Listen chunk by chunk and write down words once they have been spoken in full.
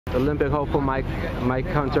Olympic hopeful Mike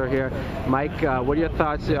Hunter here. Mike, what are your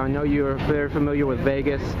thoughts? I know you're very familiar with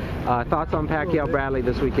Vegas. Thoughts on Pacquiao-Bradley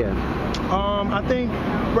this weekend? I think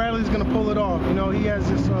Bradley's going to pull it off. You know, he has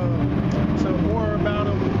this some aura about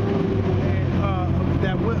him, and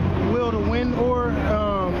that will to win aura,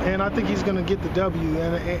 and I think he's going to get the W.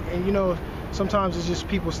 And you know, sometimes it's just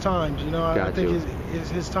people's times. You know, I think it's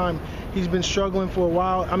his time. He's been struggling for a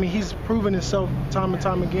while. I mean, he's proven himself time and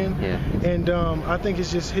time again. Yeah. And I think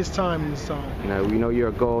it's just his time this time. You know, we know you're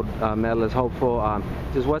a gold medalist, hopeful.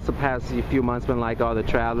 Just what's the past few months been like? All the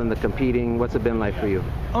traveling, the competing. What's it been like for you?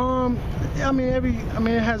 I mean,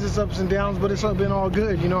 it has its ups and downs, but it's been all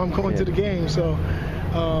good. You know, I'm going to the game, so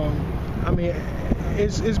I mean,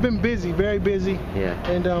 it's been busy, very busy. Yeah.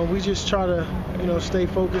 And we just try to, you know, stay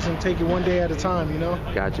focused and take it one day at a time, you know.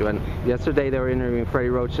 Got you. And yesterday they were interviewing Freddie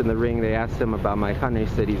Roach in the ring. They asked him about Mike Hunter. He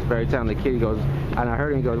said he's a very talented kid. He goes, and I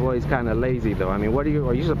heard him, he goes, well, he's kind of lazy though. I mean,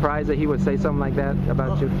 are you surprised that he would say something like that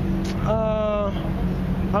about you?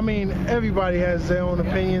 I mean, everybody has their own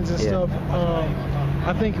opinions and stuff.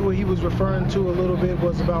 I think what he was referring to a little bit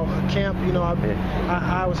was about camp. You know,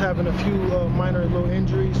 I was having a few minor little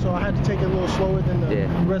injuries, so I had to take it a little slower than the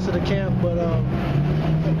rest of the camp. But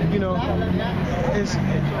you know,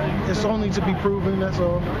 it's only to be proven. That's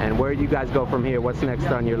all. And where do you guys go from here? What's next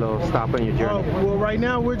on your little stop on your journey? Well, right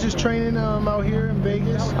now we're just training out here in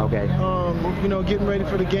Vegas. Okay. You know, getting ready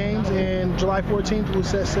for the games, and July 14th we'll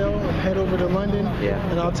set sail and head over to London. Yeah.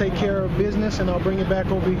 And I'll take care of business, and I'll bring it back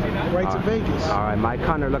over right to Vegas. All right, Mike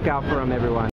Hunter, look out for him, everyone.